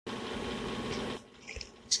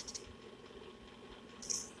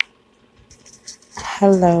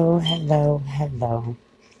Hello, hello, hello.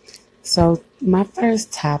 So, my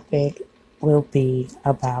first topic will be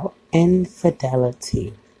about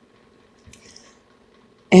infidelity.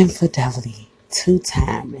 Infidelity,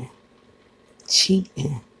 two-timing,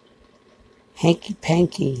 cheating, hanky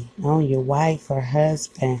panky on your wife or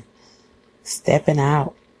husband, stepping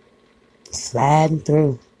out, sliding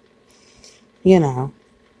through, you know,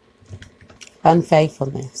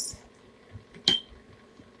 unfaithfulness,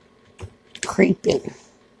 creeping,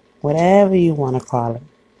 whatever you want to call it.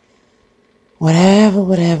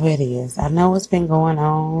 Whatever it is. I know it's been going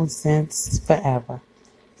on since forever.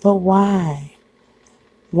 But why?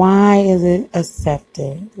 Why is it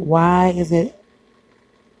accepted? Why is it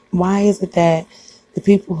that the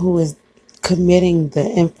people who is committing the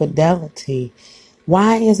infidelity,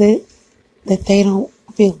 why is it that they don't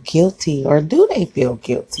feel guilty, or do they feel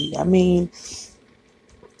guilty? I mean,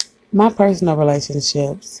 my personal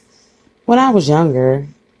relationships, when I was younger,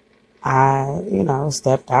 I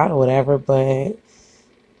stepped out or whatever, but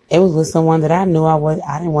it was with someone that I didn't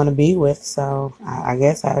want to be with, so I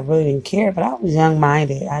guess I really didn't care. But I was young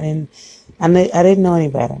minded. I didn't know any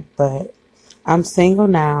better. But I'm single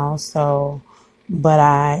now, so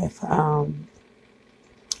but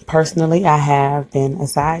personally I have been a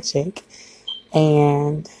side chick,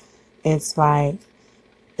 and it's like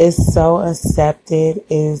it's so accepted,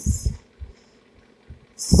 is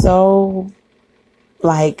so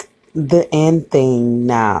like the end thing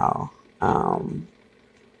now. Um,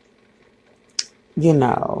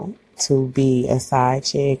 to be a side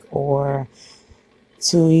chick, or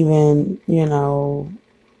to even,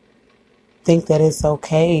 think that it's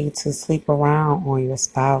okay to sleep around on your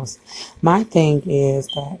spouse. My thing is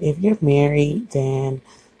that if you're married, then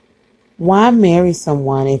why marry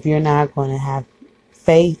someone if you're not going to have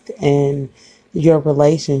faith in your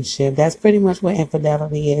relationship? That's pretty much what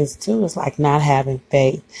infidelity is too. It's like not having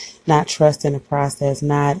faith, not trusting the process,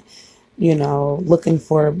 not looking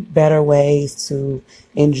for better ways to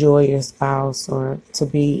enjoy your spouse or to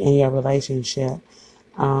be in your relationship.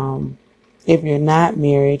 Um, if you're not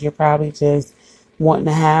married, you're probably just wanting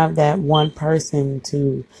to have that one person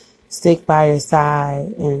to stick by your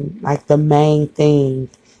side, and like the main thing,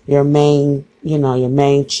 your main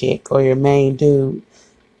chick or your main dude,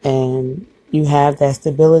 and you have that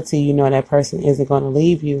stability, that person isn't going to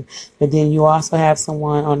leave you. But then you also have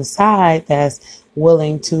someone on the side that's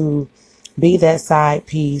willing to be that side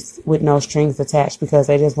piece with no strings attached, because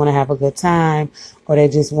they just want to have a good time, or they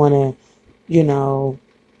just want to, you know,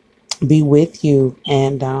 be with you,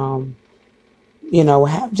 and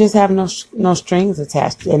just have no strings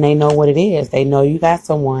attached, and they know what it is. They know you got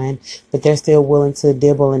someone, but they're still willing to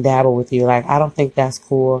dibble and dabble with you. Like, I don't think that's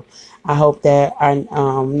cool. I hope that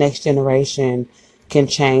our next generation can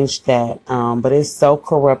change that. But it's so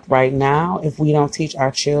corrupt right now. If we don't teach our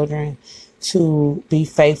children to be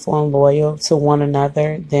faithful and loyal to one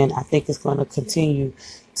another, then I think it's going to continue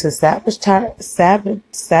to sabotage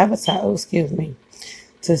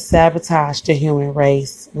the human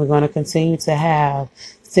race. We're going to continue to have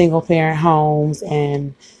single parent homes,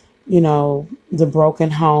 and, the broken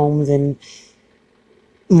homes, and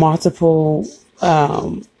multiple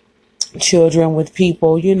children with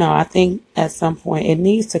people. I think at some point it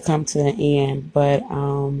needs to come to an end, but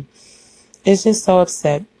it's just so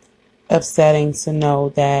upsetting to know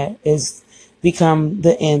that it's become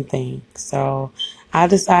the end thing. So I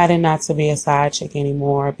decided not to be a side chick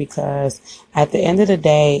anymore, because at the end of the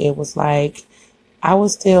day, it was like I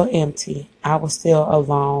was still empty. I was still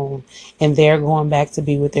alone, and they're going back to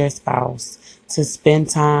be with their spouse, to spend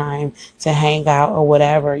time, to hang out or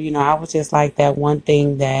whatever. I was just like that one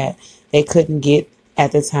thing that they couldn't get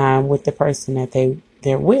at the time with the person that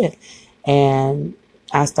they're with. And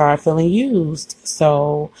I started feeling used.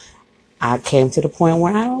 So I came to the point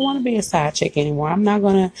where I don't want to be a side chick anymore. I'm not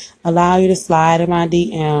going to allow you to slide in my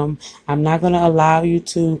DM. I'm not going to allow you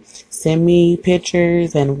to send me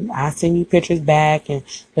pictures and I send you pictures back, and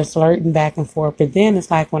they're flirting back and forth. But then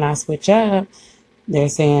it's like when I switch up, they're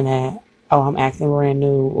saying that, oh, I'm acting brand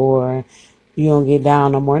new, or you don't get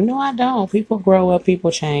down no more. No, I don't. People grow up,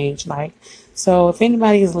 people change. Like, so if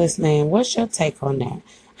anybody is listening, what's your take on that?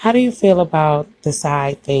 How do you feel about the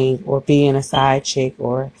side thing, or being a side chick,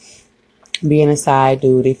 or being a side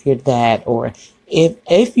dude if you're that, or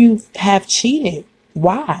if you have cheated,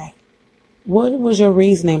 why? What was your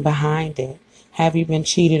reasoning behind it? Have you been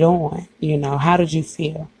cheated on? How did you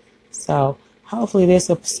feel? So hopefully this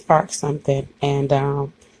will spark something, and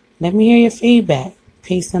let me hear your feedback.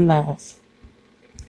 Peace and love.